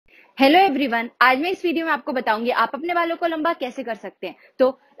Hello everyone, आज मैं इस वीडियो में आपको बताऊंगी आप अपने बालों को लंबा कैसे कर सकते हैं। तो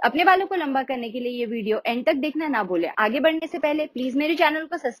अपने बालों को लंबा करने के लिए ये वीडियो एंड तक देखना ना भूलें। आगे बढ़ने से पहले प्लीज मेरे चैनल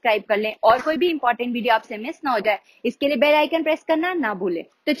को सब्सक्राइब कर लें और कोई भी इंपॉर्टेंट वीडियो आपसे मिस ना हो जाए, इसके लिए बेल आइकन प्रेस करना ना भूलें।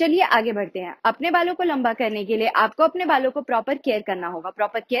 तो चलिए आगे बढ़ते हैं। अपने बालों को लंबा करने के लिए आपको अपने बालों को प्रॉपर केयर करना होगा।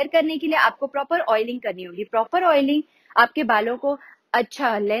 प्रॉपर केयर करने के लिए आपको प्रॉपर ऑयलिंग करनी होगी। प्रॉपर ऑयलिंग आपके बालों को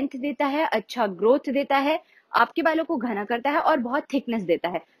अच्छा लेंथ देता है, अच्छा ग्रोथ देता है, आपके बालों को घना करता है और बहुत थिकनेस देता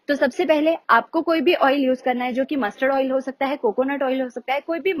है। तो सबसे पहले आपको कोई भी ऑयल यूज करना है, जो कि मस्टर्ड ऑयल हो सकता है, कोकोनट ऑयल हो सकता है,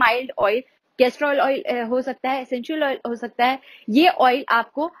 कोई भी माइल्ड ऑयल, कैस्ट्रॉल ऑयल हो सकता है, एसेंशियल ऑयल हो सकता है। ये ऑयल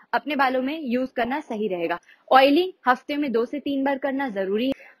आपको अपने बालों में यूज करना सही रहेगा। ऑयलिंग हफ्ते में 2 से 3 बार करना जरूरी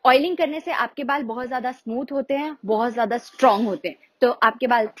है। ऑयलिंग करने से आपके बाल बहुत ज्यादा स्मूथ होते हैं, बहुत ज्यादा स्ट्रांग होते हैं। तो आपके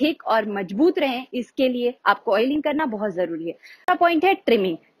बाल थिक और मजबूत रहें, इसके लिए आपको ऑयलिंग करना बहुत जरूरी है। दूसरा पॉइंट है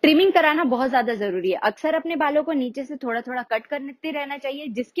ट्रिमिंग। ट्रिमिंग कराना बहुत ज्यादा जरूरी है। अक्सर अपने बालों को नीचे से थोड़ा थोड़ा कट करते रहना चाहिए,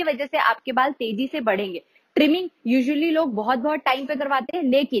 जिसकी वजह से आपके बाल तेजी से बढ़ेंगे। ट्रिमिंग यूजुअली लोग बहुत बहुत टाइम पे करवाते हैं,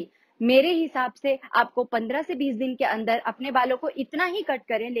 लेकिन मेरे हिसाब से आपको 15 से 20 दिन के अंदर अपने बालों को इतना ही कट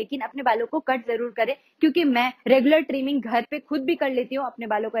करें, लेकिन अपने बालों को कट जरूर करें। क्योंकि मैं रेगुलर ट्रिमिंग घर पे खुद भी कर लेती हूँ, अपने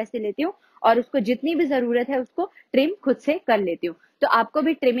बालों को ऐसे लेती हूँ और उसको जितनी भी जरूरत है उसको ट्रिम खुद से कर लेती हूँ। तो आपको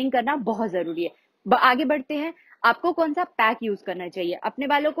भी ट्रिमिंग करना बहुत जरूरी है। आगे बढ़ते हैं। आपको कौन सा पैक यूज करना चाहिए? अपने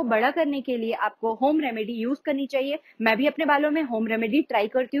बालों को बड़ा करने के लिए आपको होम रेमेडी यूज करनी चाहिए। मैं भी अपने बालों में होम रेमेडी ट्राई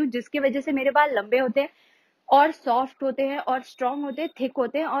करती हूँ, जिसकी वजह से मेरे बाल लंबे होते हैं और सॉफ्ट होते हैं और स्ट्रांग होते हैं, थिक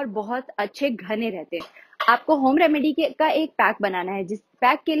होते हैं और बहुत अच्छे घने रहते हैं। आपको होम रेमेडी का एक पैक बनाना है, जिस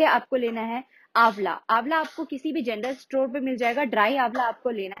पैक के लिए आपको लेना है आंवला। आंवला आपको किसी भी जनरल स्टोर पे मिल जाएगा। ड्राई आंवला आपको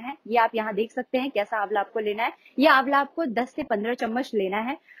लेना है। ये आप यहाँ देख सकते हैं कैसा आंवला आपको लेना है। ये आंवला आपको 10 से 15 चम्मच लेना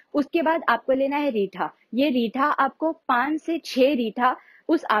है। उसके बाद आपको लेना है रीठा। ये रीठा आपको 5 से 6 रीठा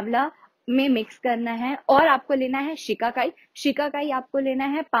उस आंवला में मिक्स करना है। और आपको लेना है शिकाकाई। शिकाकाई आपको लेना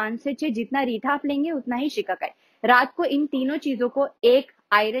है 5 से 6, जितना रीठा आप लेंगे उतना ही शिकाकाई। रात को इन तीनों चीजों को एक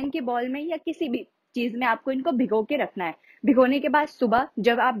आयरन के बॉल में या किसी भी चीज में आपको इनको भिगो के रखना है। भिगोने के बाद सुबह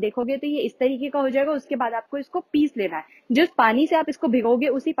जब आप देखोगे तो ये इस तरीके का हो जाएगा। उसके बाद आपको इसको पीस लेना है। जिस पानी से आप इसको भिगोगे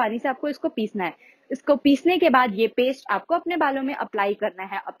उसी पानी से आपको इसको पीसना है। इसको पीसने के बाद ये पेस्ट आपको अपने बालों में अप्लाई करना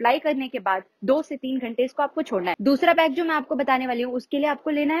है। अप्लाई करने के बाद 2 से 3 घंटे इसको आपको छोड़ना है। दूसरा पैक जो मैं आपको बताने वाली हूँ, उसके लिए आपको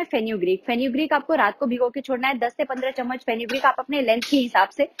लेना है फेन्यूग्रीक। फेन्यूग्रीक आपको रात को भिगो के छोड़ना है। 10 से 15 चम्मच फेन्यूग्रीक आप अपने लेंथ के हिसाब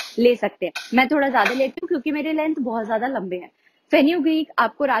से ले सकते हैं। मैं थोड़ा ज्यादा लेती हूँ क्योंकि मेरे लेंथ बहुत ज्यादा लंबे हैं। फेन्यूग्रीक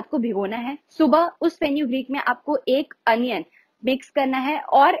आपको रात को भिगोना है। सुबह उस फेन्यूग्रीक में आपको एक अनियन मिक्स करना है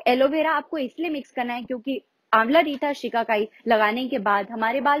और एलोवेरा आपको इसलिए मिक्स करना है क्योंकि आंवला रीठा शिकाकाई लगाने के बाद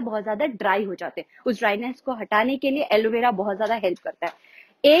हमारे बाल बहुत ज्यादा ड्राई हो जाते हैं। उस ड्राइनेस को हटाने के लिए एलोवेरा बहुत ज्यादा हेल्प करता है।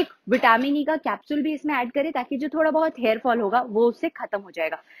 एक विटामिन ई का कैप्सूल भी इसमें ऐड करें ताकि जो थोड़ा बहुत हेयर फॉल होगा वो उससे खत्म हो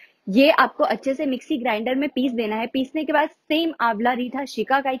जाएगा। ये आपको अच्छे से मिक्सी ग्राइंडर में पीस देना है। पीसने के बाद सेम आंवला रीठा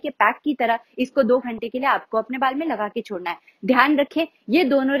शिकाकाई के पैक की तरह इसको 2 घंटे के लिए आपको अपने बाल में लगा के छोड़ना है। ध्यान रखें, ये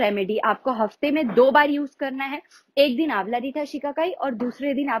दोनों रेमेडी आपको हफ्ते में 2 बार यूज करना है। एक दिन आंवला रीठा शिकाकाई और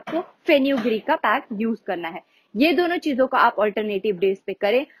दूसरे दिन आपको फेन्यूग्रीक का पैक यूज करना है। ये दोनों चीजों को आप ऑल्टरनेटिव डेज पे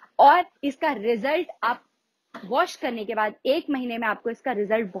करें और इसका रिजल्ट आप वॉश करने के बाद 1 महीने में आपको इसका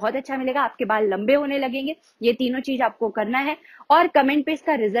रिजल्ट बहुत अच्छा मिलेगा। आपके बाल लंबे होने लगेंगे। ये तीनों चीज आपको करना है और कमेंट पे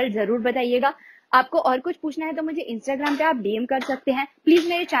इसका रिजल्ट जरूर बताइएगा। आपको और कुछ पूछना है तो मुझे इंस्टाग्राम पे आप डीएम कर सकते हैं। प्लीज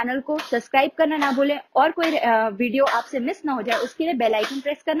मेरे चैनल को सब्सक्राइब करना ना भूलें और कोई वीडियो आपसे मिस ना हो जाए उसके लिए बेल आइकन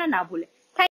प्रेस करना ना भूलें।